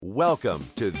Welcome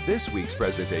to this week's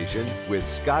presentation with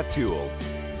Scott Toole.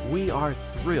 We are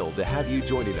thrilled to have you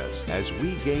joining us as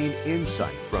we gain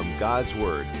insight from God's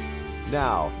Word.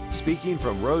 Now, speaking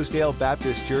from Rosedale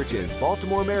Baptist Church in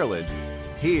Baltimore, Maryland,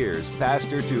 here's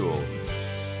Pastor Toole.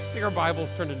 Take our Bibles,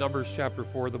 turn to Numbers chapter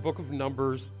 4, the book of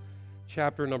Numbers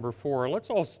chapter number 4. Let's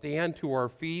all stand to our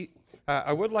feet.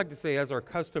 I would like to say, as our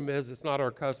custom is, it's not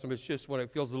our custom, it's just when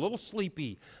it feels a little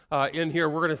sleepy in here,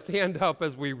 we're going to stand up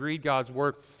as we read God's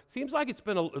Word. Seems like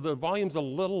the volume's a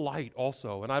little light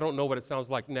also, and I don't know what it sounds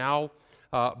like now,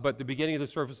 but the beginning of the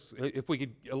service, if we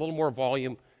could, a little more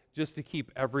volume, just to keep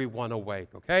everyone awake,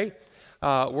 okay?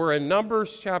 We're in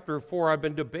Numbers chapter 4. I've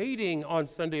been debating on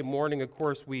Sunday morning, of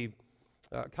course, we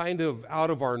kind of out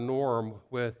of our norm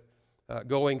with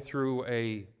going through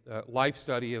a life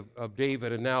study of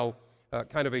David, and now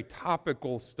kind of a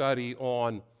topical study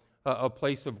on a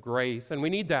place of grace. And we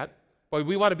need that, but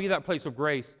we want to be that place of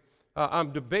grace.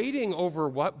 I'm debating over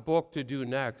what book to do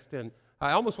next, and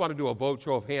I almost want to do a vote,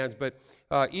 show of hands, but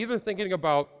either thinking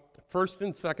about 1st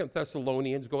and 2nd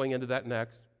Thessalonians, going into that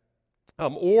next,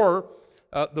 or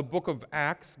the book of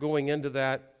Acts, going into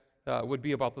that would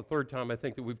be about the third time I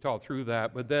think that we've taught through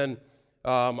that. But then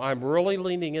I'm really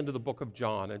leaning into the book of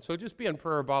John, and so just be in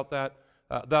prayer about that.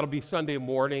 That'll be Sunday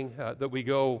morning that we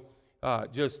go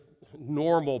just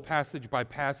normal passage by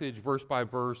passage, verse by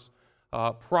verse,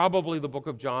 probably the book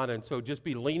of John, and so just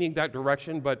be leaning that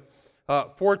direction. But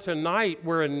for tonight,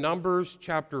 we're in Numbers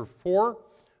chapter 4,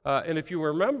 and if you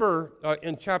remember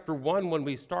in chapter 1 when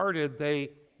we started, they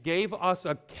gave us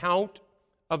a count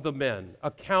of the men,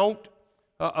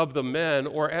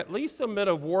 or at least the men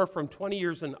of war from 20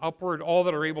 years and upward, all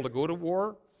that are able to go to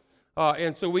war.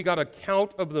 And so we got a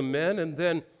count of the men, and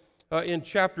then in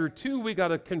chapter 2, we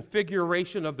got a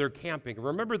configuration of their camping.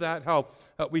 Remember that, how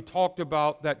we talked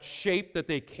about that shape that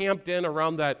they camped in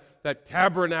around that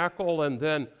tabernacle, and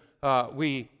then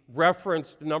we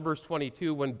referenced Numbers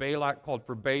 22 when Balak called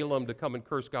for Balaam to come and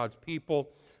curse God's people.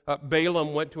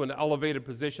 Balaam went to an elevated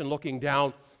position looking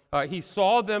down. He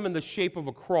saw them in the shape of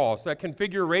a cross. That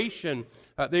configuration,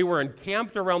 they were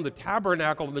encamped around the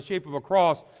tabernacle in the shape of a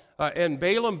cross. And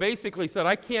Balaam basically said,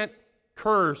 I can't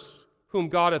curse whom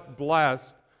God hath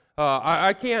blessed.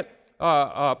 I can't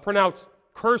pronounce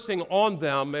cursing on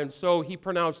them. And so he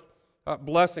pronounced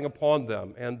blessing upon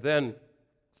them. And then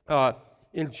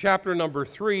in chapter number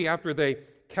 3, after they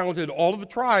counted all of the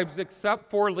tribes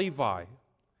except for Levi,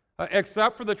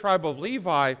 except for the tribe of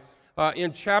Levi,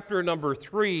 in chapter number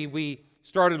 3, we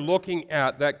started looking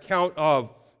at that count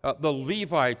of the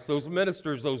Levites, those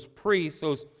ministers, those priests,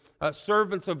 those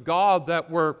servants of God that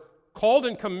were called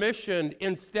and commissioned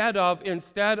instead of,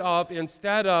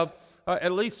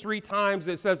 at least 3 times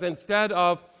it says instead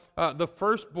of the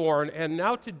firstborn. And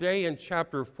now today in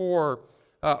chapter 4,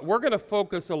 we're going to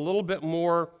focus a little bit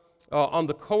more on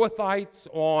the Kohathites,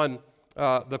 on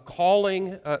the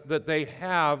calling that they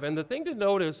have. And the thing to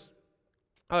notice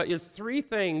is 3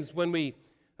 things when we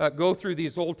go through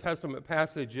these Old Testament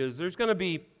passages. There's going to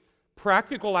be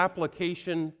practical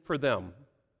application for them.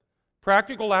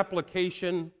 Practical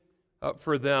application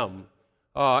for them.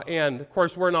 And, of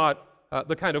course, we're not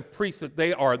the kind of priests that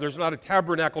they are. There's not a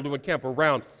tabernacle to encamp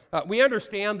around. We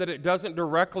understand that it doesn't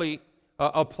directly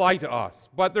apply to us,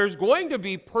 but there's going to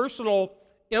be personal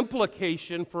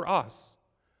implication for us.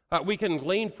 We can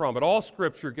glean from it. All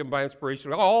Scripture given by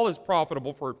inspiration, all is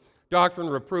profitable for doctrine,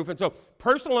 reproof, and so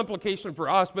personal implication for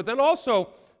us, but then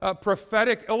also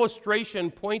prophetic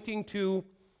illustration pointing to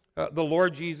the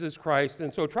Lord Jesus Christ.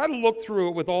 And so try to look through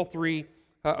it with all 3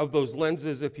 of those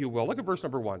lenses, if you will. Look at verse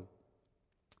number 1.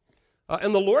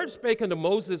 And the Lord spake unto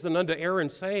Moses and unto Aaron,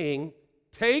 saying,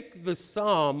 Take the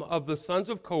sum of the sons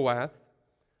of Kohath,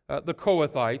 the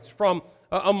Kohathites, from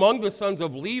among the sons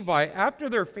of Levi, after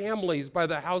their families by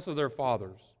the house of their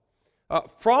fathers,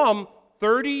 from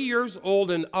 30 years old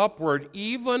and upward,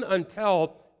 even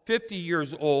until 50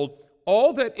 years old,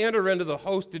 all that enter into the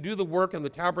host to do the work in the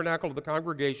tabernacle of the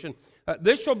congregation.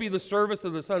 This shall be the service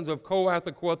of the sons of Kohath,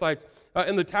 the Kohathites,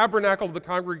 in the tabernacle of the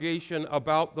congregation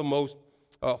about the most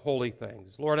holy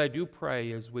things. Lord, I do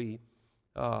pray as we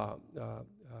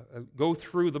go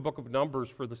through the book of Numbers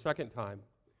for the second time,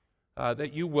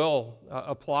 that you will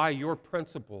apply your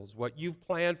principles, what you've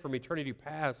planned from eternity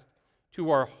past, to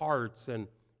our hearts, and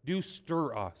do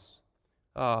stir us,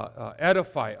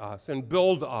 edify us, and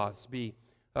build us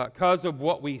because of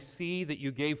what we see that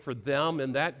you gave for them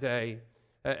in that day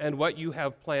and what you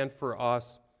have planned for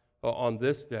us on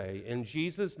this day. In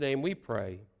Jesus' name we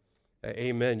pray.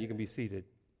 Amen. You can be seated.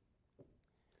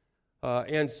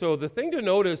 And so the thing to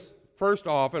notice first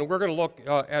off, and we're going to look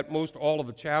at most all of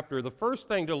the chapter, the first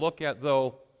thing to look at,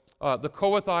 though, the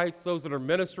Kohathites, those that are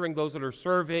ministering, those that are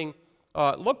serving,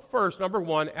 look first, number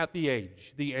one, at the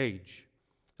age. The age.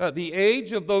 The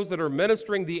age of those that are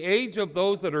ministering, the age of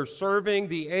those that are serving,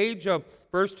 the age of,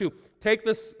 verse 2, take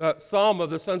this psalm of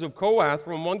the sons of Kohath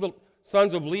from among the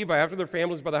sons of Levi after their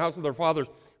families by the house of their fathers,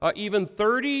 even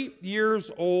 30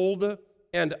 years old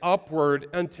and upward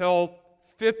until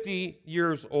 50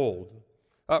 years old.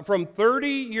 From 30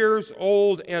 years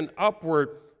old and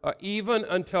upward, even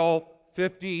until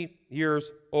 50 years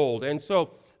old. And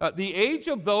so the age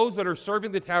of those that are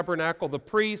serving the tabernacle, the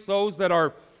priests, those that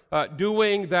are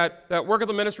doing that work of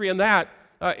the ministry, and that,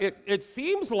 it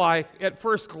seems like at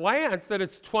first glance that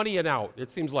it's 20 and out. It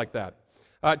seems like that.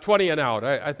 20 and out.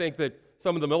 I think that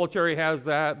some of the military has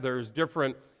that. There's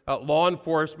different law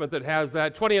enforcement that has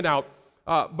that. 20 and out.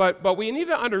 But we need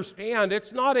to understand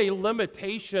it's not a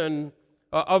limitation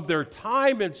of their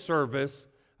time in service.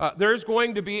 There's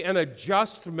going to be an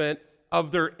adjustment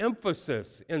of their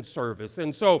emphasis in service.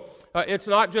 And so it's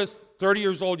not just 30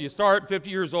 years old you start, 50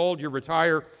 years old you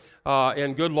retire,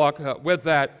 and good luck with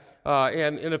that.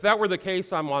 And if that were the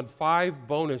case, I'm on 5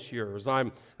 bonus years.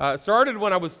 I'm started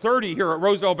when I was 30 here at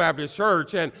Rosedale Baptist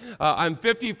Church, and I'm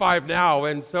 55 now.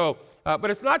 And so, but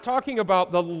it's not talking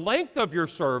about the length of your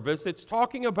service. It's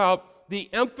talking about the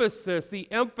emphasis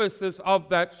of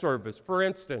that service. For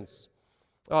instance,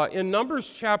 in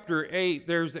Numbers chapter 8,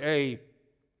 there's a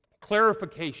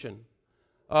clarification,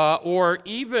 or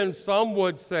even some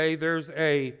would say there's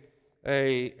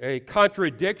a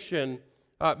contradiction,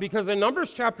 because in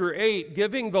Numbers chapter 8,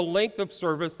 giving the length of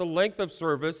service,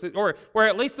 or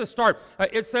at least the start,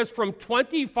 it says from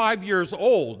 25 years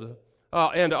old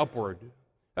and upward.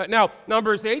 Now,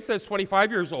 Numbers 8 says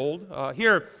 25 years old.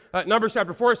 Here, Numbers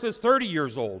chapter 4 says 30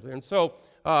 years old. And so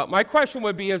my question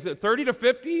would be, is it 30 to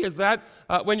 50? Is that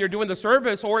when you're doing the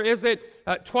service? Or is it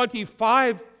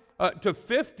 25 to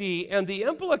 50? And the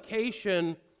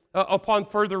implication upon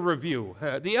further review,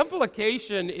 the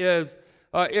implication is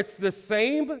it's the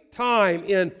same time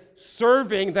in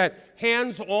serving that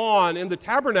hands-on in the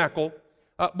tabernacle,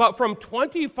 but from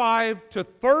 25 to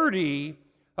 30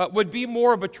 would be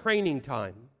more of a training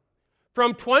time.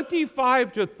 From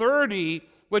 25 to 30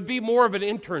 would be more of an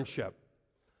internship.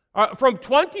 From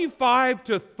 25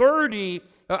 to 30,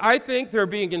 I think they're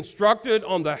being instructed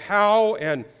on the how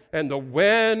and the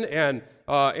when and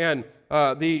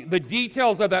the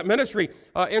details of that ministry.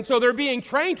 And so they're being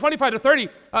trained 25 to 30.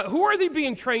 Who are they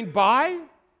being trained by?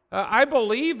 I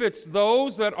believe it's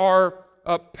those that are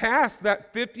past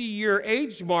that 50-year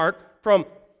age mark, from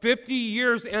 50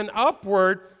 years and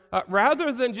upward,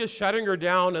 rather than just shutting her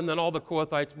down and then all the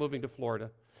Kohathites moving to Florida.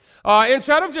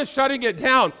 Instead of just shutting it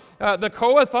down, the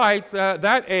Kohathites,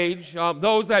 that age,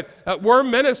 those that were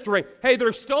ministering, hey,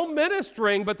 they're still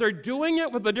ministering, but they're doing it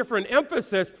with a different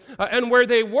emphasis. And where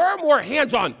they were more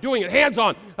hands-on, doing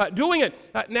it,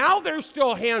 now they're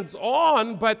still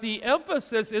hands-on, but the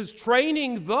emphasis is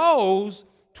training those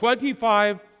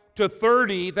 25 to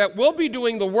 30 that will be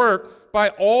doing the work by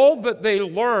all that they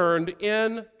learned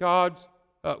in God's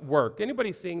work.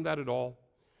 Anybody seeing that at all?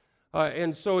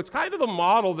 And so it's kind of the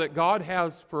model that God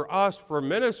has for us for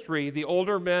ministry, the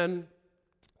older men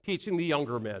teaching the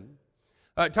younger men.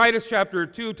 Titus chapter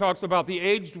 2 talks about the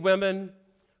aged women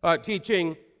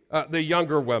teaching the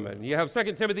younger women. You have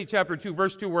 2 Timothy chapter 2,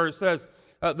 verse 2, where it says,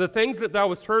 the things that thou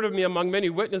hast heard of me among many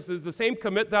witnesses, the same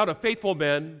commit thou to faithful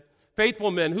men,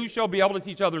 who shall be able to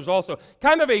teach others also.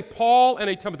 Kind of a Paul and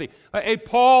a Timothy.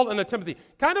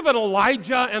 Kind of an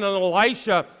Elijah and an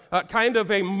Elisha, kind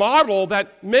of a model,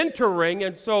 that mentoring.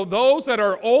 And so those that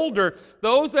are older,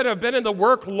 those that have been in the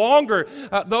work longer,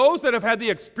 those that have had the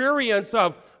experience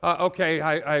of,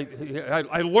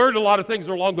 I learned a lot of things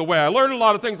along the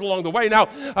way. Now,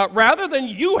 rather than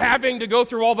you having to go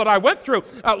through all that I went through,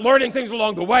 learning things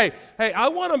along the way, hey, I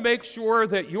want to make sure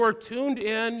that you're tuned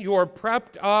in, you're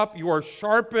prepped up, you're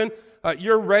sharpened,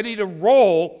 you're ready to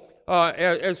roll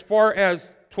as far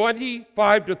as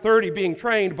 25 to 30 being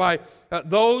trained by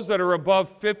those that are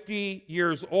above 50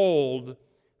 years old.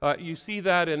 You see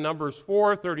that in Numbers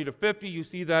 4, 30 to 50. You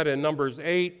see that in Numbers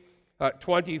 8,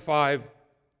 25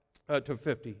 to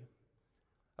 50.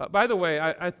 By the way,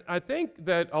 I think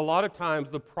that a lot of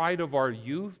times the pride of our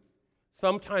youth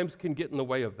sometimes can get in the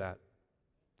way of that.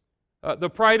 The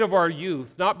pride of our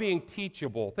youth, not being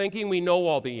teachable, thinking we know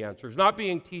all the answers, not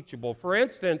being teachable. For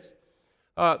instance,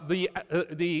 the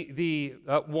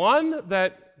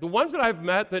ones that I've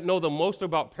met that know the most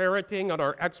about parenting and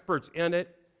are experts in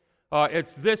it,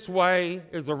 it's this way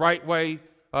is the right way,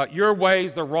 your way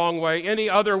is the wrong way, any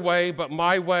other way but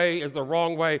my way is the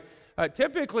wrong way.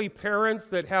 Typically, parents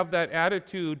that have that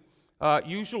attitude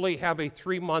usually have a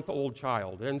 3-month-old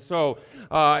child. And so,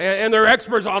 and they're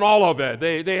experts on all of it.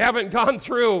 They haven't gone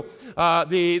through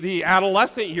the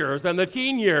adolescent years and the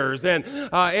teen years. And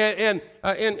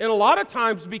a lot of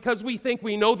times because we think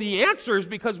we know the answers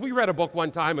because we read a book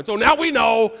one time. And so now we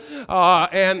know,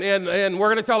 and we're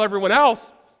going to tell everyone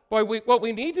else. Boy, what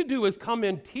we need to do is come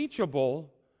in teachable.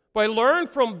 Boy, learn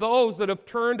from those that have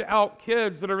turned out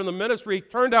kids that are in the ministry,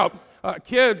 turned out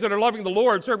kids that are loving the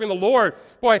Lord, serving the Lord.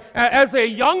 Boy, as a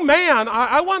young man,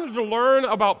 I wanted to learn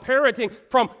about parenting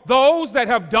from those that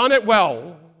have done it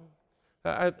well.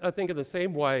 I think in the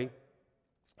same way,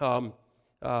 in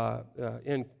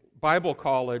Bible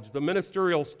college, the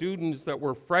ministerial students that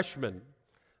were freshmen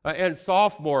and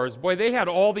sophomores, boy, they had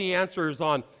all the answers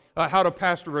on how to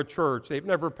pastor a church. They've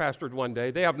never pastored one day.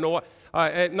 They have no.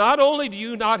 Not only do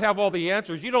you not have all the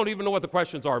answers, you don't even know what the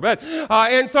questions are. But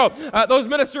and so those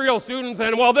ministerial students,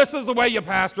 and well, this is the way you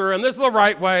pastor, and this is the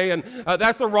right way, and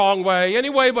that's the wrong way.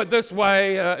 Anyway, but this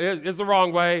way is the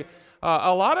wrong way.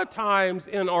 A lot of times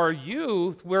in our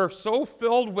youth, we're so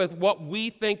filled with what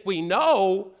we think we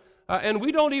know, and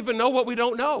we don't even know what we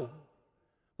don't know.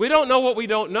 We don't know what we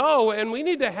don't know, and we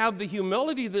need to have the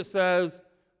humility that says,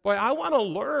 boy, I want to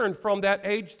learn from that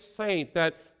aged saint,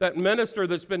 that minister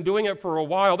that's been doing it for a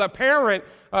while, that parent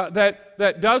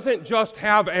that doesn't just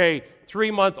have a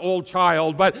 3-month-old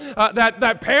child, but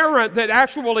that parent that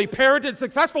actually parented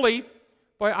successfully.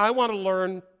 Boy, I want to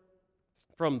learn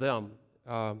from them.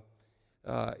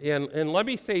 And let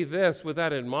me say this with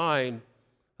that in mind.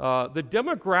 The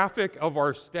demographic of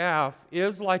our staff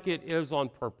is like it is on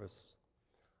purpose.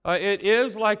 It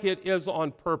is like it is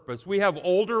on purpose. We have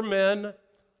older men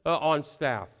on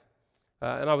staff.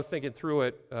 And I was thinking through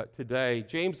it today.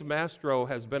 James Mastro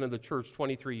has been in the church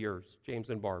 23 years.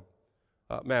 James and Barb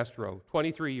Mastro,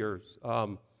 23 years.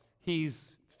 I'm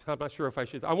not sure if I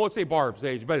should, I won't say Barb's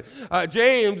age, but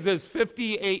James is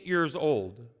 58 years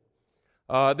old.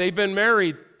 They've been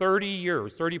married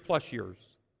 30 plus years.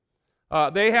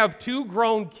 They have 2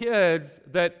 grown kids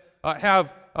that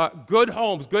have good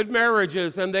homes, good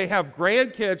marriages, and they have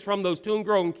grandkids from those 2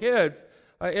 grown kids.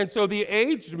 And so the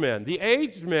aged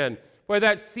men, boy,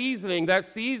 that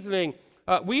seasoning,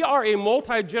 we are a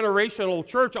multi-generational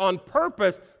church on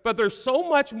purpose, but there's so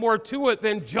much more to it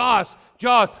than just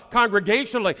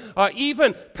congregationally.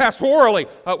 Even pastorally,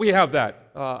 we have that.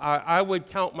 I would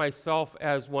count myself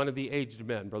as one of the aged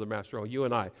men, Brother Mastro, you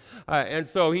and I. And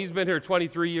so he's been here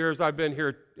 23 years. I've been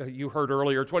here, you heard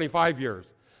earlier, 25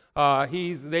 years.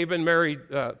 They've been married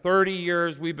 30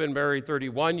 years. We've been married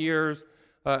 31 years.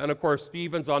 And of course,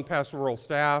 Stephen's on pastoral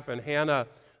staff, and Hannah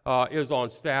is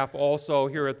on staff also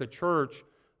here at the church.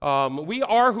 We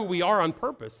are who we are on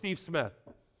purpose. Steve Smith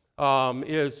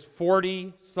is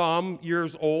 40-some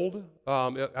years old.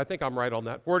 I think I'm right on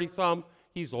that. 40-some.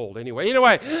 He's old anyway.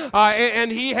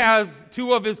 And he has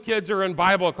 2 of his kids are in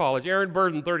Bible college. Aaron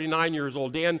Burden, 39 years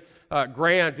old. Dan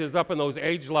Grant is up in those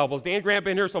age levels. Dan Grant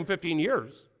been here some 15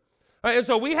 years. And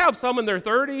so we have some in their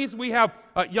 30s. We have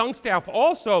young staff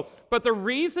also. But the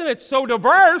reason it's so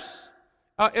diverse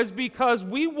is because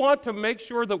we want to make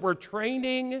sure that we're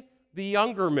training the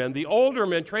younger men, the older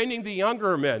men, training the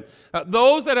younger men.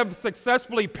 Those that have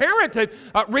successfully parented,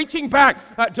 reaching back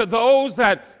to those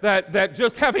that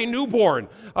just have a newborn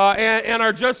and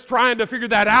are just trying to figure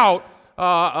that out.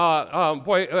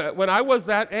 When I was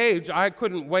that age, I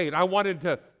couldn't wait. I wanted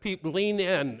to lean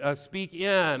in, speak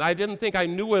in. I didn't think I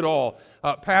knew it all,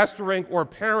 pastoring or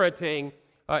parenting.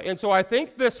 And so I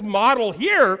think this model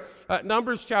here,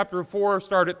 Numbers chapter 4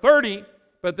 start at 30,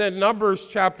 but then Numbers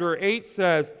chapter 8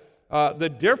 says the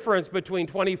difference between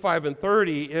 25 and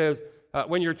 30 is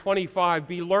when you're 25,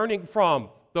 be learning from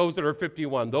those that are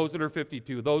 51, those that are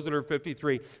 52, those that are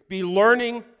 53. Be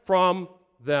learning from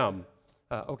them.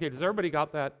 Okay, does everybody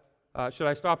got that? Should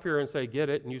I stop here and say get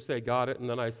it, and you say got it, and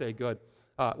then I say good?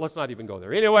 Let's not even go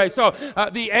there. Anyway, so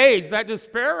the age, that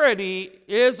disparity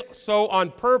is so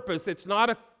on purpose. It's not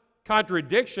a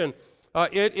contradiction.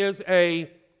 It is a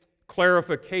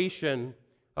clarification.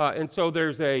 And so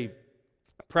there's a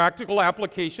practical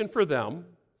application for them.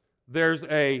 There's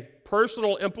a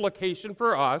personal implication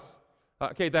for us.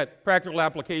 Okay, that practical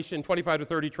application, 25 to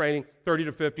 30 training, 30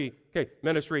 to 50, okay,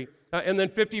 ministry. And then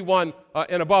 51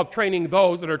 and above, training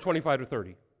those that are 25 to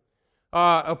 30.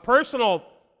 A personal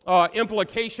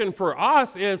implication for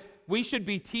us is we should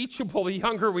be teachable the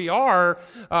younger we are,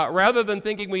 rather than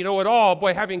thinking we know it all.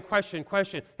 Boy, having question.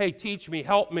 Hey, teach me,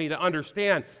 help me to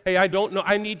understand. Hey, I don't know,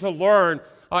 I need to learn.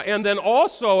 And then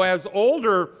also, as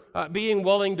older, being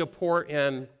willing to pour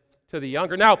in to the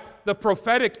younger. Now, the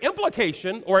prophetic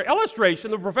implication or illustration,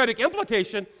 the prophetic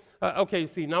implication,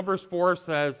 Numbers 4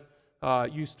 says,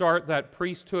 you start that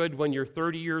priesthood when you're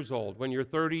 30 years old. When you're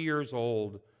 30 years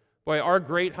old, boy, our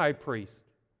great high priest,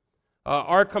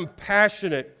 our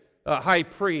compassionate high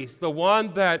priest, the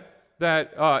one that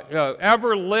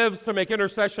ever lives to make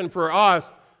intercession for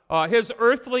us, his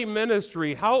earthly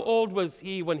ministry, how old was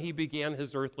he when he began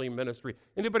his earthly ministry?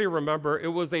 Anybody remember? It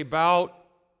was about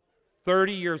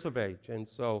 30 years of age. And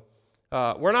so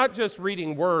we're not just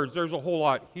reading words. There's a whole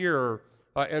lot here.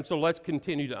 And so let's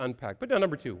continue to unpack. But now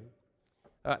number two.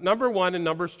 Number one, in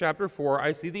Numbers chapter 4,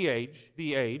 I see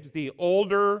the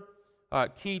older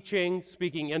teaching,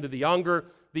 speaking into the younger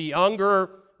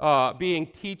being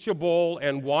teachable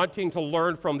and wanting to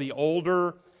learn from the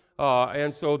older,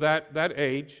 and so that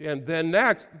age. And then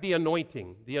next, the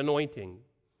anointing.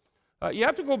 You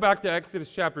have to go back to Exodus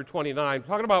chapter 29,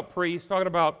 talking about priests, talking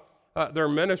about their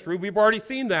ministry. We've already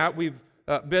seen that. We've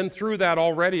been through that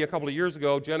already a couple of years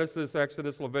ago, Genesis,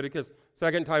 Exodus, Leviticus,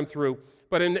 second time through.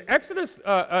 But in Exodus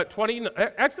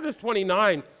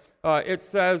 29, it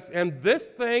says, "And this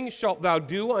thing shalt thou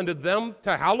do unto them,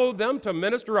 to hallow them, to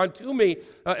minister unto me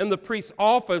in the priest's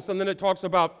office." And then it talks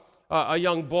about a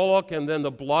young bullock, and then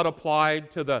the blood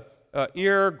applied to the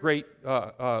ear, great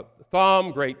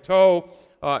thumb, great toe.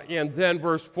 And then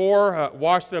verse 4,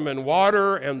 wash them in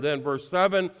water. And then verse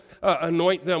 7,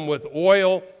 anoint them with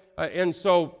oil. And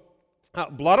so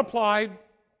blood applied,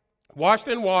 washed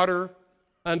in water,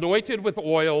 anointed with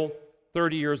oil,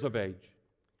 30 years of age.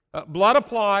 Blood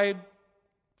applied,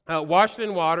 washed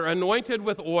in water, anointed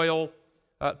with oil,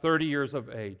 30 years of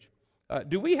age.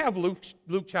 Do we have Luke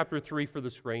chapter 3 for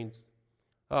the screens?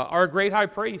 Our great high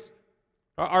priest.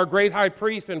 Our great high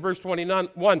priest in verse 21,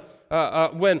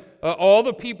 when all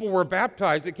the people were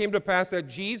baptized, it came to pass that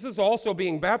Jesus also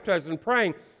being baptized and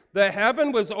praying, the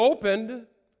heaven was opened.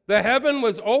 The heaven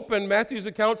was opened, Matthew's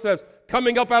account says,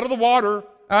 coming up out of the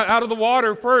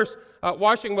water first,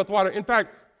 washing with water. In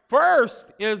fact,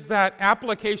 first is that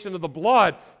application of the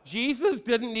blood. Jesus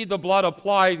didn't need the blood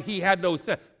applied. He had no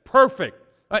sin. Perfect,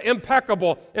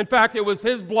 impeccable. In fact, it was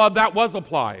his blood that was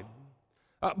applied.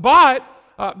 But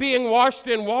being washed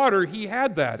in water, he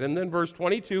had that. And then verse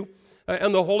 22,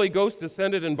 and the Holy Ghost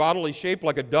descended in bodily shape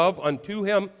like a dove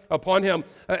upon him.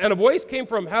 And a voice came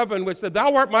from heaven which said,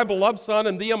 "Thou art my beloved Son,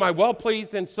 and thee am I well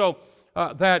pleased." And so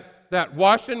that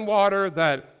washed in water,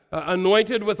 that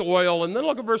anointed with oil. And then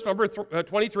look at verse number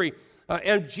 23.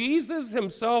 And Jesus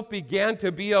himself began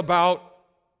to be about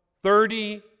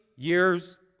 30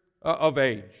 years of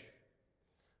age.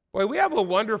 Boy, we have a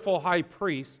wonderful high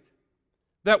priest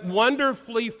that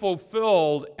wonderfully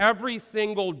fulfilled every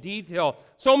single detail.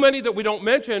 So many that we don't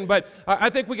mention, but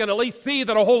I think we can at least see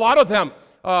that a whole lot of them,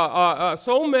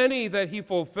 so many that he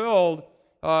fulfilled.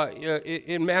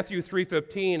 In Matthew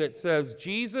 3:15, it says,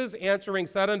 Jesus answering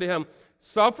said unto him,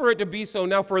 "Suffer it to be so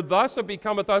now, for thus it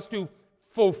becometh us to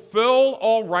fulfill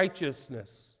all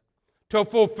righteousness." To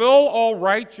fulfill all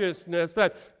righteousness,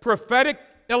 that prophetic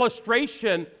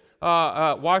illustration,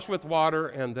 wash with water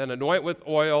and then anoint with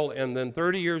oil, and then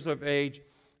 30 years of age,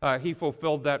 he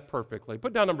fulfilled that perfectly.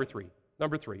 Put down number three.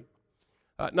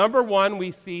 Number one,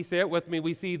 we see, say it with me,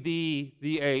 we see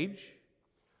the age.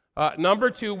 Number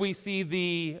two, we see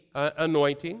the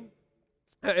anointing.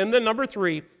 And then number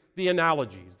three, the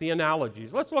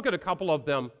analogies. Let's look at a couple of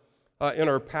them in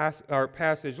our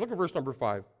passage. Look at verse number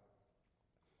 5.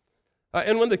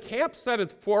 And when the camp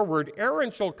setteth forward,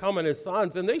 Aaron shall come and his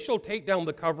sons, and they shall take down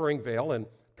the covering veil and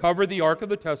cover the ark of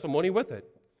the testimony with it.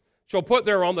 Shall put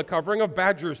thereon the covering of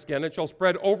badger skin, and shall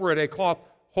spread over it a cloth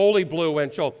wholly blue,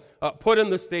 and shall put in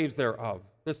the staves thereof.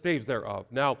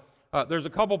 Now, there's a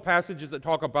couple passages that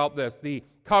talk about this. The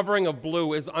covering of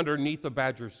blue is underneath the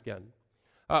badger skin.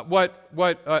 What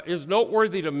is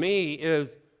noteworthy to me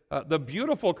is the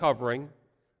beautiful covering,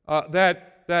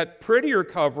 that prettier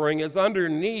covering is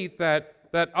underneath that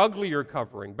uglier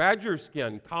covering. Badger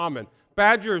skin, common.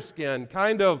 Badger skin,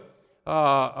 kind of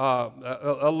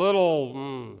a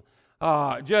little,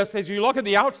 just as you look at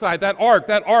the outside, that ark,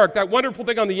 that wonderful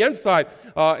thing on the inside,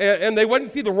 and they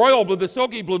wouldn't see the royal blue, the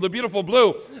silky blue, the beautiful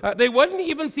blue. They wouldn't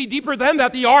even see deeper than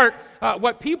that, the ark.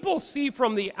 What people see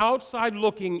from the outside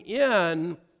looking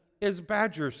in is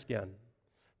badger skin.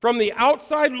 From the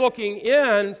outside looking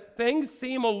in, things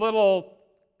seem a little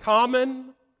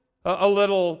common, a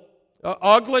little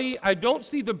ugly. I don't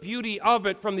see the beauty of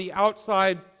it from the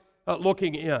outside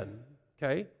looking in.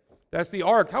 Okay? That's the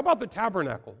ark. How about the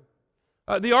tabernacle?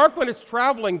 The ark, when it's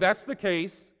traveling, that's the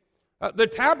case. The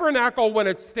tabernacle, when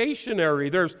it's stationary,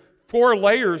 there's 4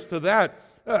 layers to that.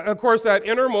 Of course, that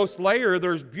innermost layer,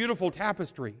 there's beautiful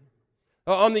tapestry.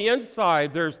 On the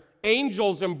inside, there's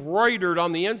angels embroidered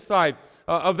on the inside.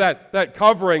 of that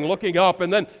covering looking up.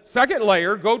 And then second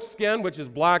layer, goat skin, which is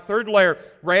black. Third layer,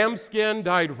 ram skin,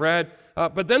 dyed red.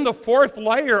 But then the fourth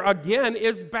layer, again,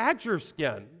 is badger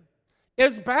skin.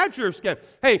 Is badger skin.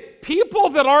 Hey, people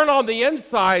that aren't on the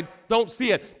inside don't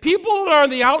see it. People that are on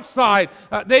the outside,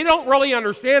 they don't really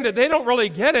understand it. They don't really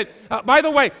get it. By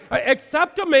the way,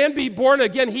 except a man be born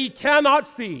again, he cannot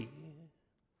see.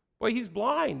 Well, he's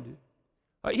blind.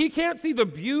 He can't see the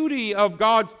beauty of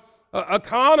God's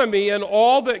economy and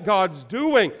all that God's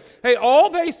doing. Hey, all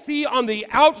they see on the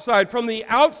outside, from the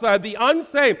outside, the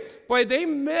unsaved, boy, they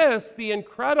miss the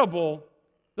incredible,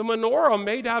 the menorah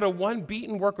made out of one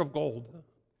beaten work of gold.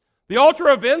 The altar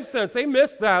of incense, they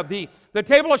miss that. The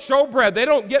table of showbread, they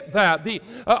don't get that. The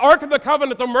Ark of the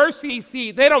Covenant, the mercy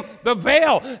seat, the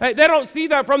veil, they don't see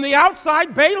that. From the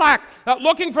outside, Balak,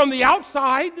 looking from the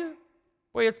outside,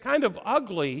 boy, it's kind of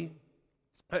ugly.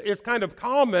 It's kind of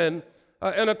common.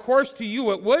 And of course, to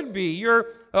you it would be. You're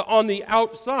on the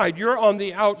outside. You're on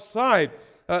the outside.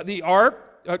 The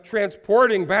ark,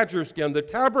 transporting badger skin. The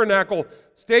tabernacle,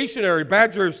 stationary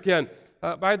badger skin.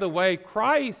 By the way,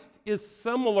 Christ is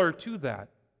similar to that.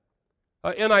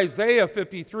 In Isaiah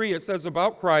 53, it says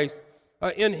about Christ,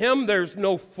 in him there's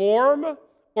no form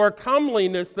or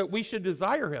comeliness that we should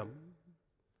desire him.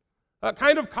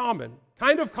 Kind of common,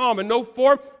 no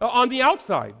form on the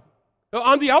outside.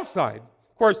 On the outside.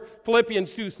 Of course,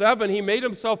 Philippians 2:7, he made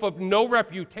himself of no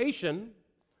reputation,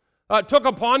 took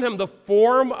upon him the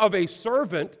form of a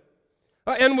servant,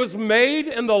 and was made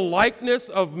in the likeness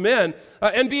of men.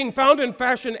 And being found in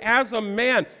fashion as a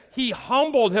man, he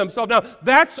humbled himself. Now,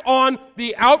 that's on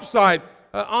the outside.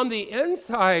 On the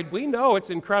inside, we know it's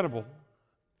incredible.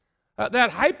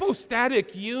 That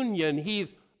hypostatic union,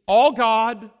 he's all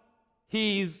God,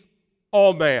 he's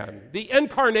all man. The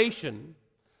incarnation.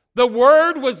 The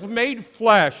Word was made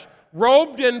flesh,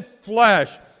 robed in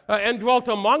flesh, and dwelt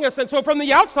among us. And so from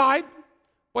the outside,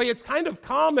 boy, it's kind of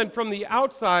common from the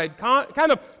outside,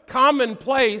 kind of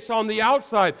commonplace on the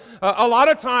outside. A lot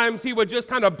of times he would just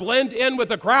kind of blend in with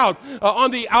the crowd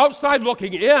on the outside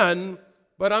looking in,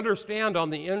 but understand on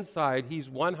the inside, he's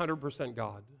 100%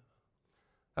 God.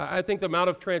 I think the Mount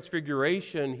of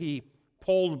Transfiguration, he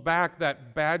pulled back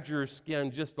that badger skin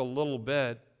just a little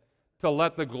bit to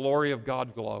let the glory of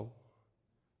God glow.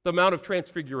 The Mount of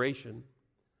Transfiguration.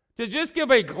 To just give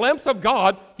a glimpse of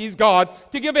God, he's God,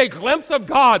 to give a glimpse of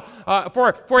God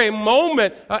for a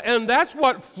moment, and that's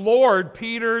what floored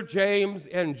Peter, James,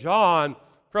 and John.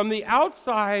 From the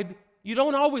outside, you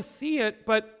don't always see it,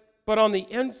 but on the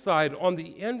inside,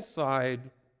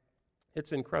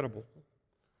 it's incredible.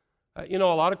 A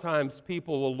lot of times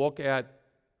people will look at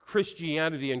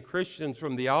Christianity and Christians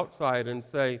from the outside and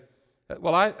say,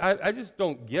 well, I just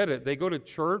don't get it. They go to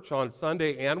church on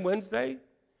Sunday and Wednesday.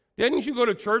 Didn't you go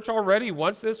to church already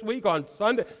once this week on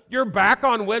Sunday? You're back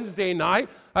on Wednesday night.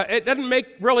 It doesn't make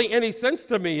really any sense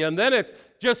to me. And then it's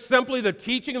just simply the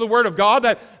teaching of the Word of God,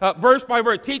 that verse by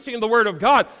verse teaching of the Word of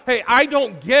God. Hey, I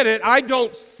don't get it. I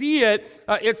don't see it.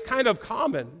 It's kind of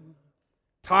common.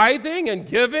 Tithing and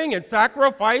giving and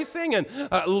sacrificing and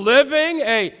living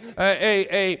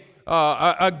a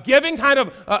giving kind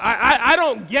of, I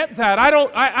don't get that. I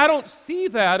don't see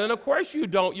that. And of course you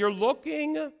don't. You're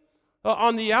looking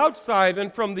on the outside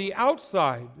and from the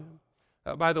outside.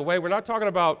 By the way, we're not talking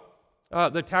about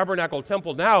the tabernacle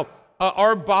temple now.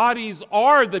 Our bodies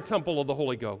are the temple of the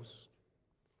Holy Ghost.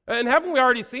 And haven't we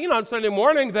already seen on Sunday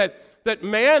morning that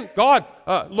man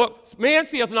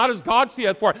seeth not as God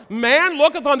seeth, for man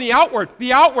looketh on the outward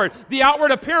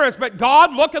appearance, but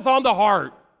God looketh on the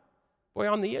heart. Boy,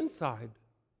 on the inside,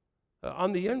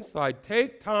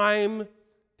 take time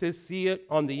to see it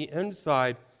on the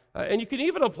inside. And you can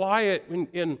even apply it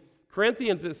in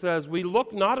Corinthians. It says, we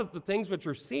look not at the things which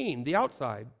are seen, the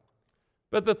outside,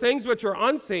 but the things which are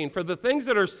unseen. For the things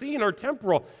that are seen are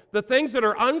temporal. The things that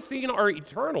are unseen are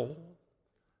eternal.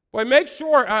 Boy, make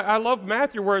sure, I love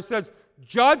Matthew where it says,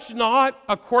 judge not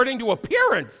according to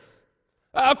appearance.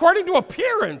 According to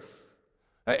appearance.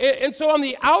 And so on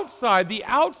the outside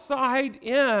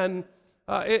in,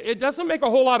 it doesn't make a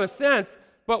whole lot of sense,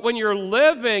 but when you're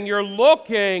living, you're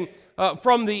looking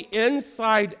from the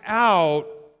inside out,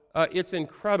 it's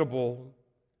incredible.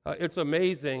 It's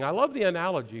amazing. I love the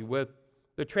analogy with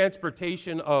the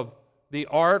transportation of the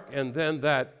ark and then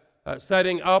that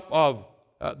setting up of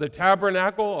the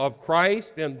tabernacle of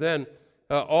Christ and then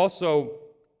also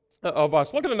of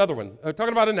us. Look at another one. Talking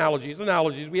about analogies.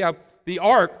 We have the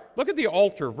ark. Look at the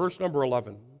altar, verse number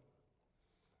 11.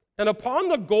 And upon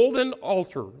the golden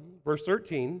altar, verse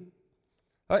 13,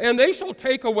 and they shall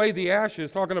take away the ashes,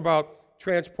 talking about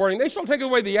transporting. They shall take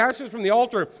away the ashes from the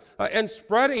altar and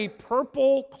spread a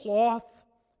purple cloth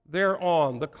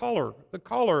thereon. The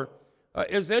color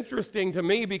is interesting to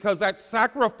me because that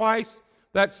sacrifice,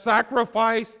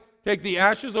 take the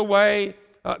ashes away,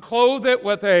 clothe it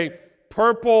with a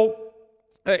purple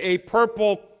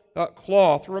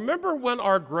cloth. Remember when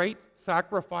our great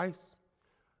sacrifice,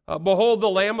 behold the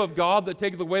Lamb of God that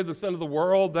taketh away the sin of the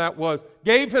world,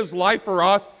 gave his life for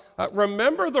us.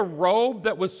 Remember the robe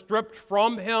that was stripped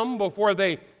from him before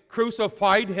they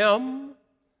crucified him?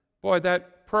 Boy,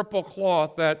 that purple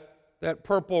cloth, that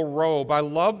purple robe. I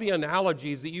love the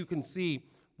analogies that you can see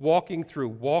walking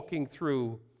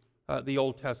through the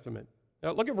Old Testament.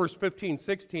 Now look at verse 15,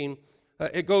 16.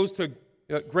 It goes to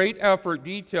great effort,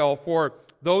 detail for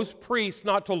those priests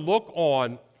not to look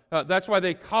on. That's why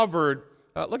they covered.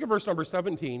 Look at verse number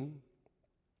 17.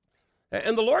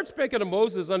 And the Lord spake unto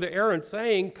Moses unto Aaron,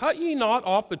 saying, Cut ye not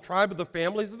off the tribe of the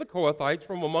families of the Kohathites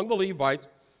from among the Levites,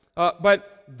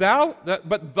 but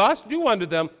thus do unto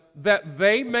them, that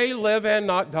they may live and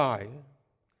not die.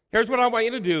 Here's what I want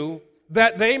you to do,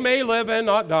 that they may live and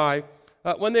not die.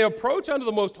 When they approach unto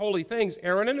the most holy things,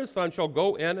 Aaron and his son shall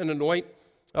go in and anoint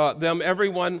them,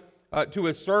 everyone to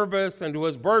his service and to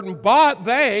his burden. But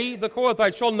they, the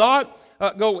Kohathites, shall not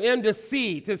go in to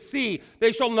see.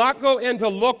 They shall not go in to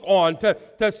look on,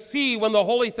 to see when the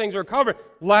holy things are covered,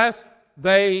 lest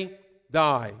they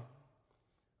die.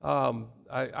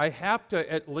 I have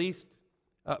to at least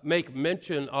make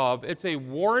mention of, it's a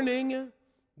warning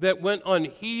that went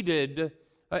unheeded,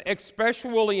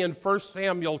 especially in 1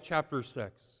 Samuel chapter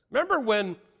 6. Remember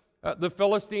when the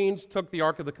Philistines took the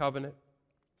Ark of the Covenant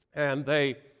and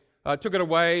they took it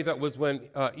away? That was when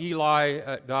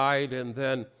Eli died, and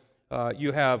then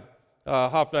you have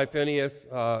Hophni Phinehas,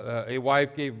 a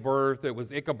wife gave birth. It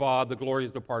was Ichabod, the glory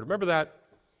is departed. Remember that?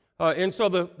 And so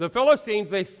the Philistines,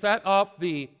 they set up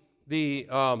the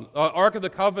Ark of the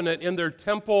Covenant in their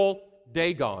temple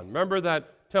Dagon. Remember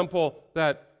that temple,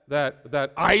 that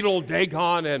idol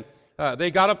Dagon? And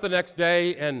they got up the next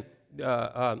day, and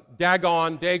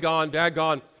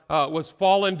Dagon was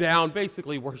fallen down,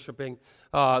 basically worshiping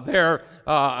there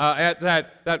at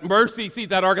that mercy seat,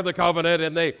 that Ark of the Covenant,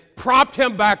 and they propped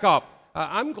him back up.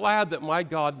 I'm glad that my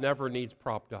God never needs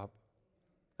propped up.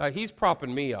 He's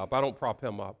propping me up. I don't prop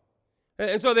him up.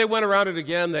 And so they went around it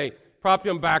again. They propped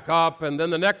him back up, and then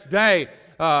the next day,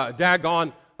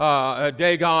 Dagon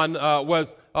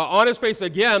was on his face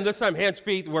again. This time, hands,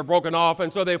 feet were broken off,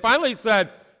 and so they finally said,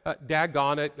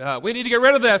 "Daggone it, we need to get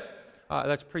rid of this."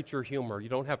 That's preacher humor. You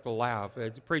don't have to laugh.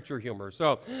 It's preacher humor.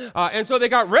 So, and so they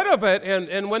got rid of it,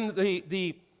 and when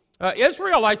the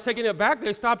Israelites taking it back,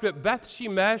 they stopped at Beth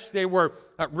Shemesh. They were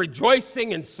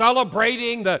rejoicing and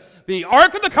celebrating. The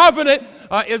Ark of the Covenant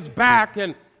is back,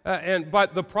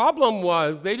 but the problem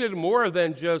was they did more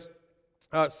than just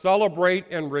celebrate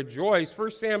and rejoice.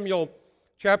 1 Samuel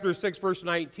chapter 6, verse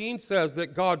 19 says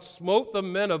that God smote the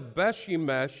men of Beth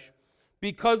Shemesh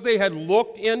because they had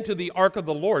looked into the ark of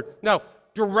the Lord. Now,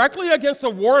 directly against the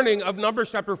warning of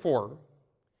Numbers chapter 4,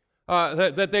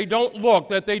 that they don't look,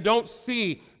 that they don't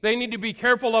see. They need to be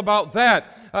careful about that.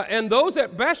 And those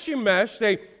at Beth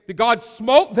Shemesh, God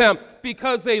smote them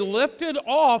because they lifted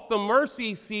off the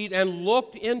mercy seat and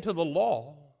looked into the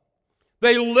law.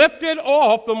 They lifted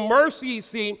off the mercy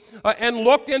seat and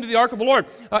looked into the ark of the Lord.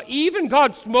 Even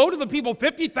God smote of the people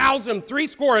 50,000,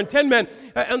 70 men.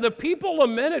 And the people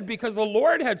lamented because the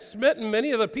Lord had smitten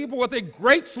many of the people with a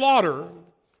great slaughter.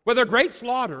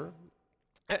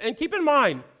 And keep in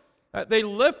mind, they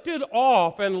lifted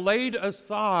off and laid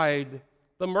aside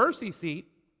the mercy seat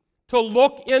to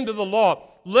look into the law.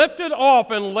 Lifted off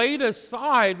and laid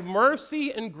aside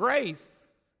mercy and grace.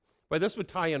 Well, this would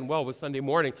tie in well with Sunday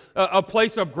morning, a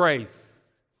place of grace.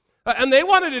 And they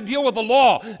wanted to deal with the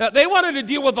law.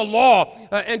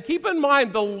 And keep in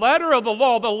mind, the letter of the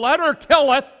law, the letter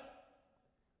killeth,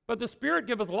 but the Spirit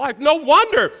giveth life. No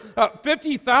wonder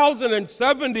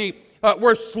 50,070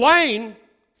 were slain.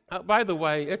 By the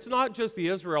way, it's not just the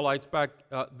Israelites back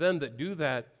then that do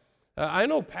that. I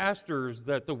know pastors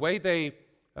that the way they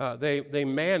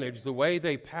manage, the way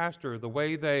they pastor, the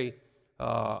way they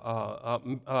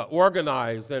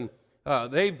organize, and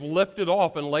they've lifted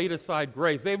off and laid aside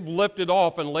grace. They've lifted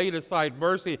off and laid aside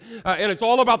mercy. And it's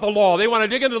all about the law. They want to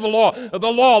dig into the law.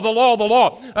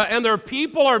 And their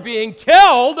people are being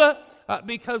killed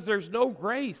because there's no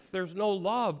grace, there's no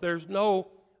love, there's no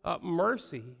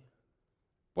mercy.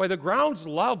 Boy, the ground's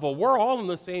level. We're all in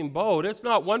the same boat. It's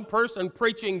not one person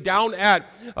preaching down at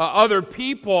other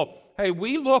people. Hey,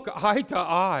 we look eye to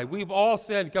eye. We've all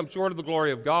sinned, come short of the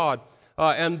glory of God.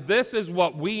 And this is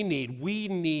what we need. We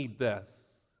need this.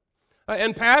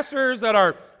 And pastors that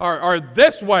are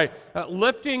this way,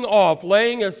 lifting off,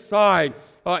 laying aside,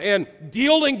 and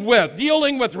dealing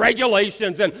with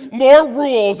regulations and more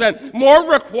rules and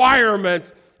more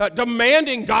requirements,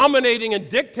 demanding, dominating, and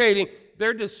dictating.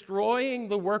 They're destroying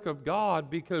the work of God,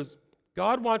 because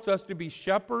God wants us to be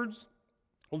shepherds,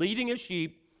 leading His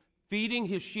sheep, feeding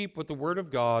His sheep with the Word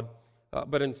of God.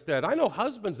 But instead, I know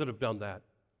husbands that have done that.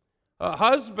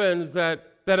 Husbands that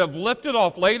have lifted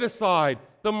off, laid aside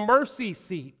the mercy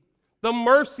seat,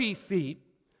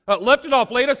 lifted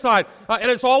off, laid aside,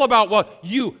 and it's all about, well,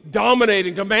 you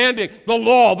dominating, demanding the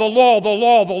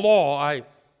law. I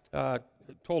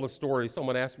told a story.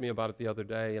 Someone asked me about it the other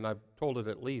day, and I've told it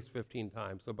at least 15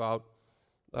 times, about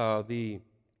the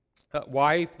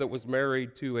wife that was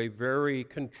married to a very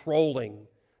controlling,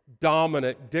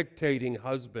 dominant, dictating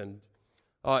husband.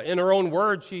 In her own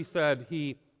words, she said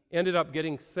he ended up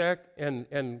getting sick,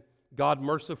 and God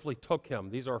mercifully took him.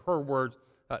 These are her words,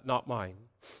 not mine.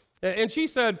 And she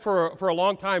said for a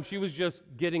long time she was just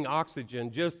getting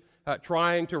oxygen, just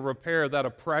trying to repair that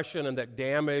oppression and that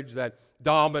damage, that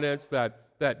dominance,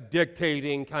 that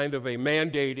dictating, kind of a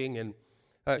mandating.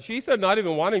 And she said not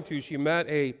even wanting to, she met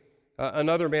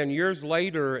another man years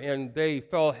later, and they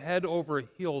fell head over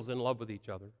heels in love with each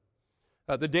other.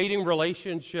 The dating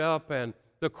relationship and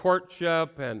the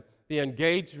courtship and the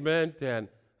engagement and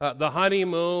the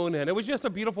honeymoon, and it was just a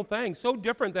beautiful thing. So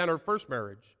different than her first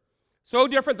marriage.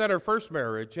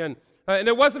 And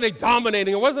it wasn't a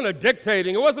dominating, it wasn't a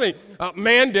dictating, it wasn't a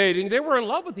mandating. They were in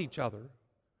love with each other.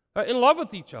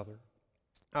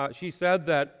 She said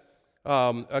that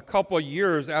a couple of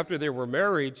years after they were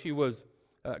married, she was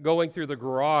going through the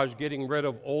garage getting rid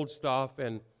of old stuff,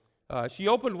 and she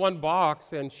opened one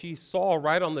box, and she saw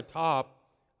right on the top,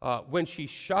 when she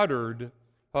shuddered,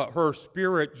 her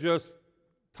spirit just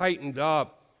tightened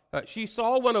up. She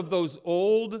saw one of those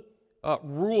old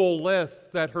rule lists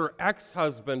that her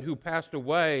ex-husband, who passed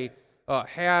away,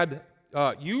 had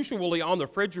usually on the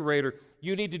refrigerator.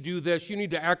 You need to do this, you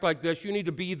need to act like this, you need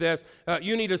to be this,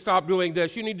 you need to stop doing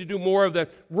this, you need to do more of this.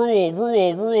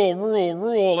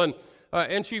 Rule.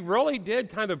 And she really did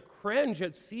kind of cringe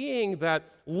at seeing that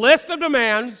list of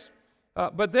demands.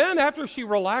 But then after she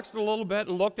relaxed a little bit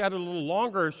and looked at it a little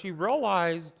longer, she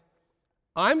realized,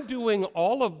 I'm doing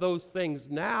all of those things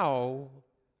now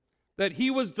that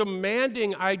he was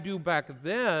demanding I do back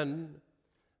then,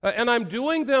 and I'm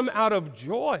doing them out of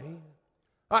joy.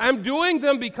 I'm doing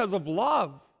them because of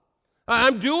love.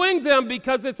 I'm doing them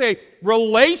because it's a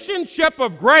relationship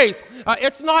of grace.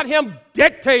 It's not him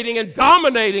dictating and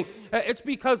dominating. It's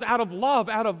because out of love,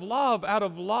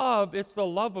 it's the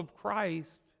love of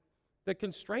Christ that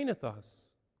constraineth us.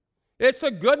 It's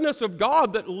the goodness of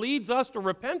God that leads us to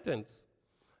repentance.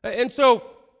 And so,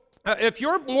 if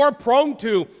you're more prone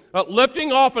to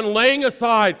lifting off and laying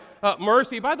aside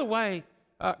mercy, by the way,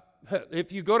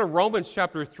 if you go to Romans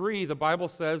chapter 3, the Bible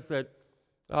says that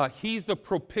He's the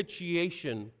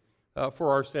propitiation for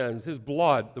our sins, His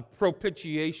blood, the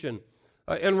propitiation.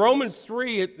 In Romans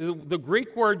 3, the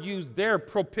Greek word used there,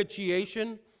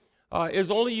 propitiation, is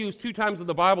only used 2 times in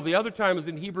the Bible. The other time is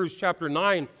in Hebrews chapter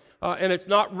 9, and it's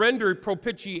not rendered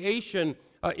propitiation,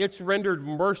 it's rendered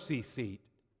mercy seat.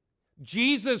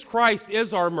 Jesus Christ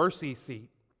is our mercy seat.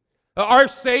 Our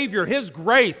Savior, His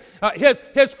grace,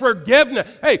 His forgiveness.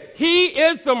 Hey, He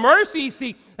is the mercy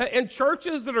seat. In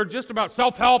churches that are just about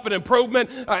self-help and improvement,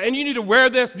 and you need to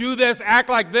wear this, do this, act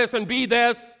like this, and be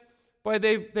this, boy,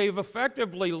 they've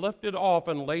effectively lifted off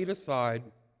and laid aside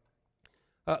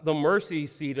the mercy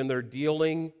seat, and they're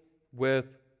dealing with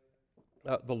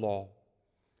the law.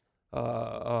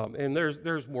 And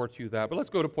there's more to that, but let's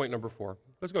go to point number 4.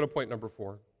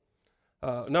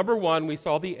 Number 1, we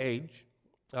saw the age,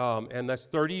 and that's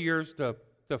 30 years to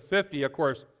 50. Of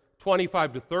course,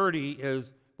 25 to 30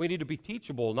 is we need to be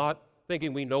teachable, not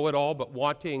thinking we know it all, but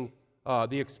wanting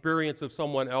the experience of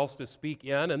someone else to speak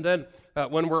in. And then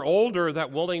when we're older,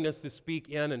 that willingness to speak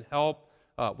in and help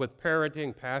with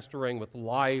parenting, pastoring, with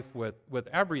life, with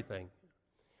everything.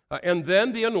 And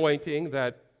then the anointing,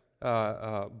 that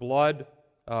blood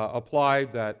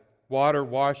applied, that water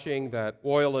washing, that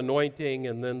oil anointing,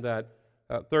 and then that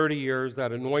 30 years,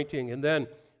 that anointing. And then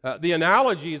the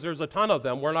analogies, there's a ton of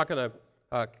them. We're not going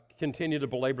to continue to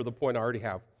belabor the point I already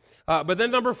have. But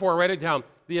then number 4, write it down,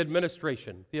 the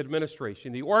administration,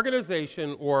 the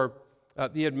organization or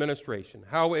the administration,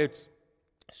 how it's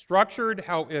structured,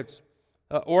 how it's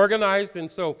organized.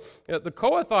 And so the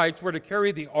Kohathites were to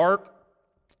carry the ark,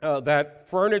 that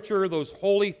furniture, those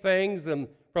holy things, and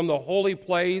from the holy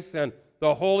place and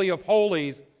the Holy of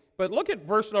Holies. But look at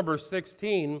verse number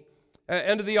 16.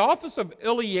 And to the office of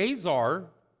Eleazar,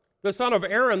 the son of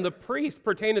Aaron, the priest,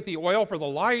 pertaineth the oil for the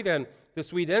light and the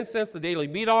sweet incense, the daily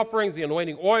meat offerings, the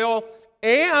anointing oil,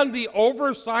 and the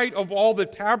oversight of all the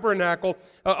tabernacle,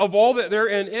 of all that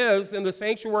therein is, in the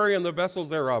sanctuary and the vessels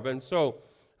thereof. And so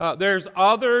there's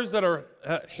others that are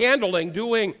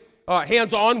doing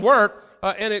hands-on work,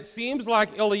 and it seems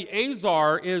like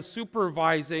Eleazar is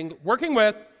supervising, working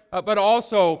with, but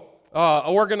also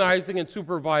organizing and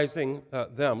supervising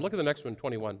them. Look at the next one,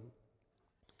 21.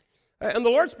 And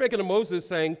the Lord spake unto Moses,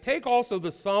 saying, take also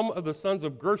the sum of the sons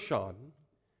of Gershon.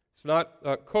 It's not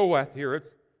Kohath here,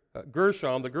 it's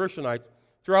Gershon, the Gershonites,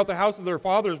 throughout the house of their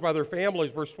fathers by their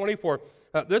families. Verse 24,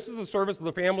 this is the service of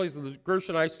the families of the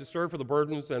Gershonites to serve for the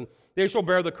burdens, and they shall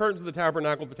bear the curtains of the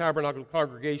tabernacle. The tabernacle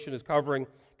congregation is covering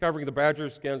the badger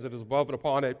skins that is above and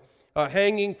upon it,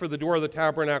 hanging for the door of the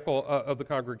tabernacle of the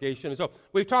congregation. And so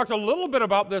we've talked a little bit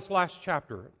about this last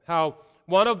chapter, how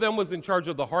one of them was in charge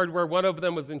of the hardware, one of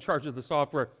them was in charge of the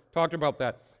software. Talked about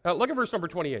that. Look at verse number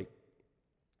 28.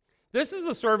 This is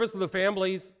the service of the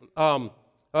families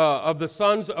of the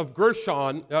sons of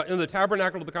Gershon in the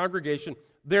tabernacle of the congregation.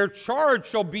 Their charge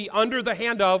shall be under the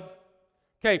hand of.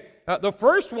 Okay, the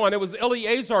first one, it was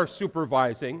Eleazar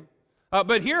supervising.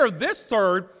 But here, this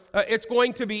third, it's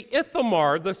going to be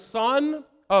Ithamar, the son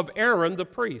of Aaron, the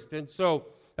priest. And so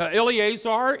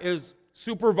Eleazar is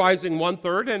supervising one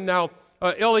third, and now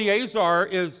Eleazar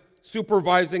is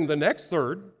supervising the next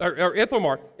third, or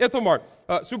Ithamar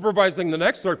supervising the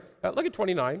next third. Look at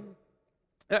 29.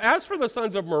 As for the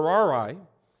sons of Merari,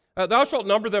 thou shalt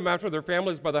number them after their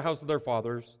families by the house of their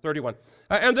fathers. 31.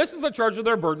 And this is the charge of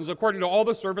their burdens, according to all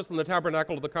the service in the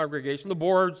tabernacle of the congregation, the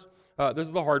boards, this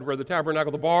is the hardware, the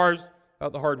tabernacle, the bars,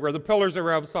 the hardware, the pillars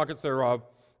thereof, sockets thereof.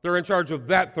 They're in charge of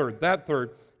that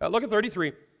third. Look at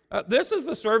 33. This is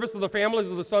the service of the families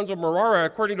of the sons of Merari,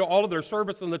 according to all of their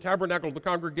service in the tabernacle of the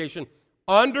congregation,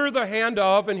 under the hand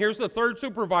of, and here's the third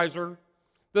supervisor.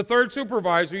 The third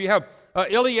supervisor, you have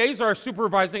Eleazar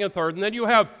supervising a third, and then you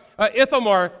have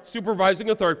Ithamar supervising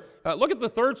a third. Look at the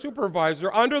third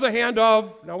supervisor, under the hand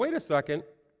of, now wait a second,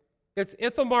 it's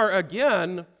Ithamar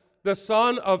again, the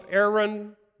son of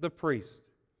Aaron the priest.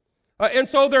 And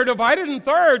so they're divided in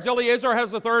thirds. Eleazar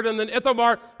has a third, and then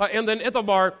Ithamar,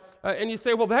 and you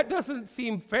say, well, that doesn't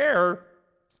seem fair.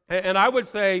 And I would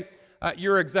say,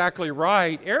 you're exactly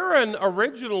right. Aaron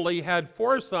originally had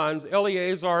 4 sons,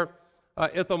 Eleazar,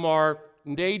 Ithamar,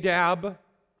 Nadab,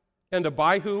 and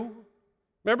Abihu.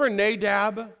 Remember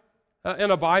Nadab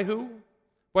and Abihu?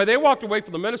 Well, they walked away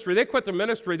from the ministry. They quit the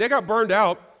ministry. They got burned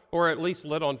out, or at least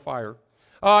lit on fire.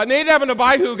 Nadab and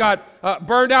Abihu got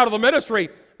burned out of the ministry.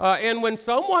 And when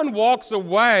someone walks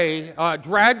away,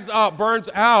 burns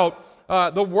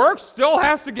out, the work still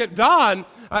has to get done.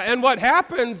 And what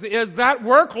happens is that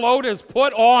workload is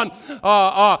put on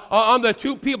the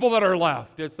 2 people that are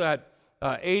left. It's that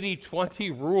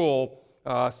 80-20 rule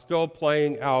still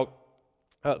playing out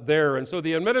there. And so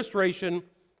the administration,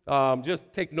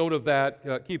 just take note of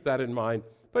that, keep that in mind.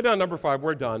 But now number 5,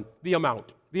 we're done. The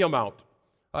amount.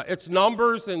 It's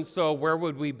numbers, and so where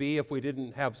would we be if we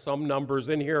didn't have some numbers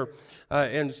in here?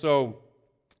 And so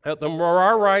the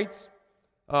Merarites,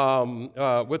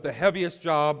 with the heaviest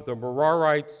job, the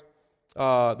Merarites,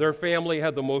 their family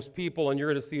had the most people, and you're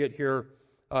going to see it here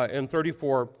in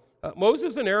 34.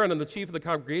 Moses and Aaron and the chief of the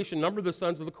congregation numbered the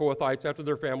sons of the Kohathites after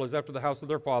their families, after the house of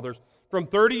their fathers, from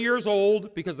 30 years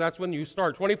old, because that's when you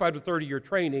start, 25 to 30, you're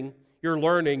training, you're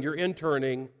learning, you're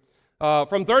interning.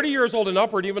 From 30 years old and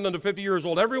upward, even unto 50 years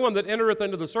old, everyone that entereth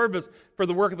into the service for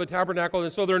the work of the tabernacle.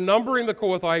 And so they're numbering the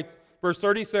Kohathites. Verse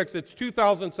 36, it's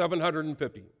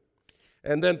 2,750.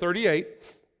 And then 38,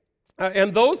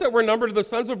 and those that were numbered of the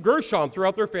sons of Gershon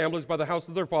throughout their families by the house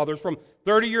of their fathers, from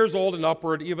 30 years old and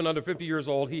upward, even unto 50 years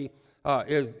old, he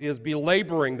is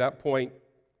belaboring that point.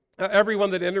 Everyone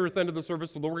that entereth into the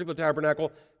service of the work of the tabernacle,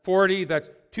 40, that's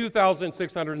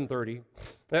 2,630.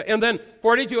 And then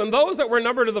 42, and those that were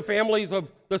numbered of the families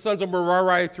of the sons of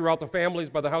Merari throughout the families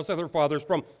by the house of their fathers,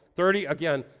 from 30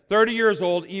 years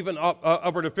old, even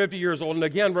upward to 50 years old. And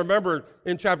again, remember,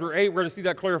 in chapter 8, we're going to see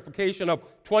that clarification of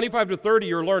 25 to 30,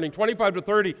 you're learning. 25 to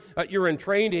 30, you're in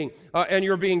training, and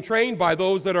you're being trained by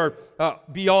those that are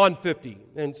beyond 50.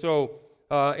 And so,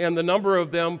 and the number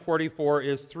of them, 44,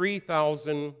 is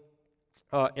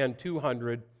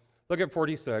 3,200. Look at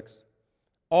 46.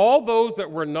 All those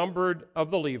that were numbered of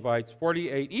the Levites,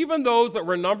 48, even those that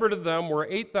were numbered of them were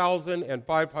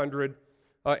 8,500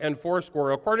 and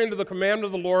fourscore. According to the command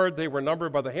of the Lord, they were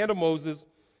numbered by the hand of Moses,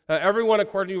 everyone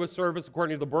according to his service,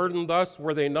 according to the burden. Thus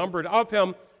were they numbered of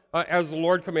him, as the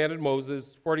Lord commanded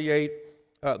Moses. 48,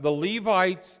 the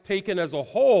Levites taken as a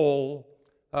whole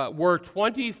were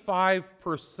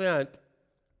 25%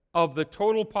 of the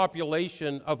total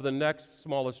population of the next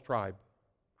smallest tribe.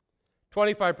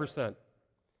 25%.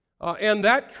 And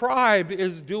that tribe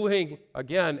is doing,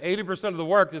 again, 80% of the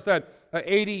work. It's that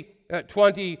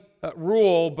 80-20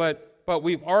 rule, but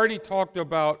we've already talked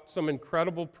about some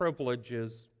incredible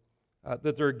privileges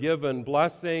that they're given,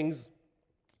 blessings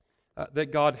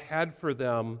that God had for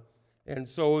them. And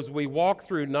so as we walk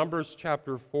through Numbers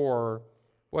chapter 4,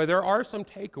 boy, there are some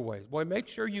takeaways. Boy, make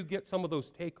sure you get some of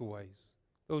those takeaways.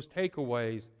 Those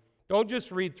takeaways. Don't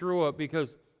just read through it,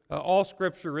 because all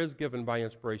Scripture is given by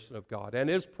inspiration of God and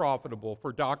is profitable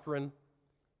for doctrine,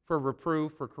 for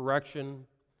reproof, for correction,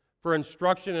 for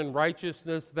instruction in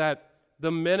righteousness, that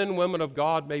the men and women of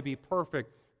God may be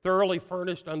perfect, thoroughly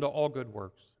furnished unto all good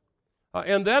works.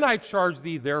 And then I charge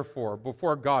thee, therefore,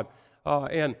 before God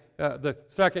and the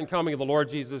second coming of the Lord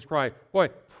Jesus Christ. Boy,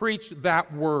 preach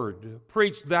that word.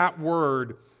 Preach that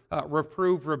word.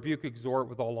 Reprove, rebuke, exhort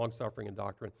with all longsuffering and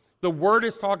doctrine. The word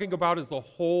is talking about is the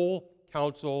whole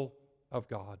counsel of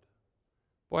God.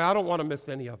 Boy, I don't want to miss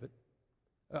any of it.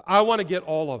 I want to get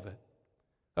all of it.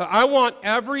 I want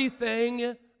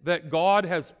everything that God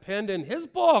has penned in His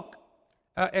book,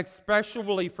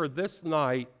 especially for this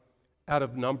night, out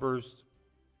of Numbers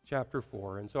chapter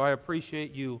 4. And so I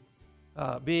appreciate you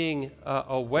being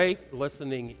awake,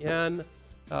 listening in,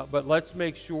 but let's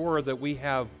make sure that we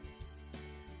have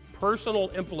personal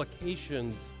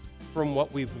implications from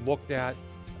what we've looked at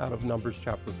out of Numbers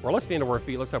chapter 4. Let's stand to our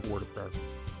feet. Let's have a word of prayer.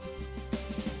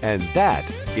 And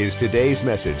that is today's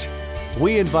message.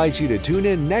 We invite you to tune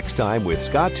in next time with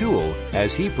Scott Toole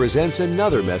as he presents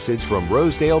another message from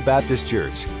Rosedale Baptist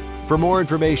Church. For more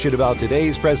information about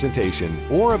today's presentation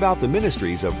or about the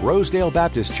ministries of Rosedale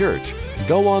Baptist Church,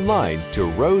 go online to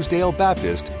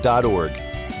rosedalebaptist.org.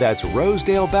 That's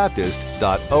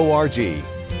rosedalebaptist.org.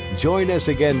 Join us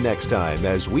again next time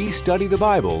as we study the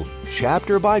Bible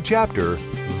chapter by chapter,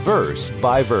 verse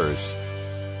by verse.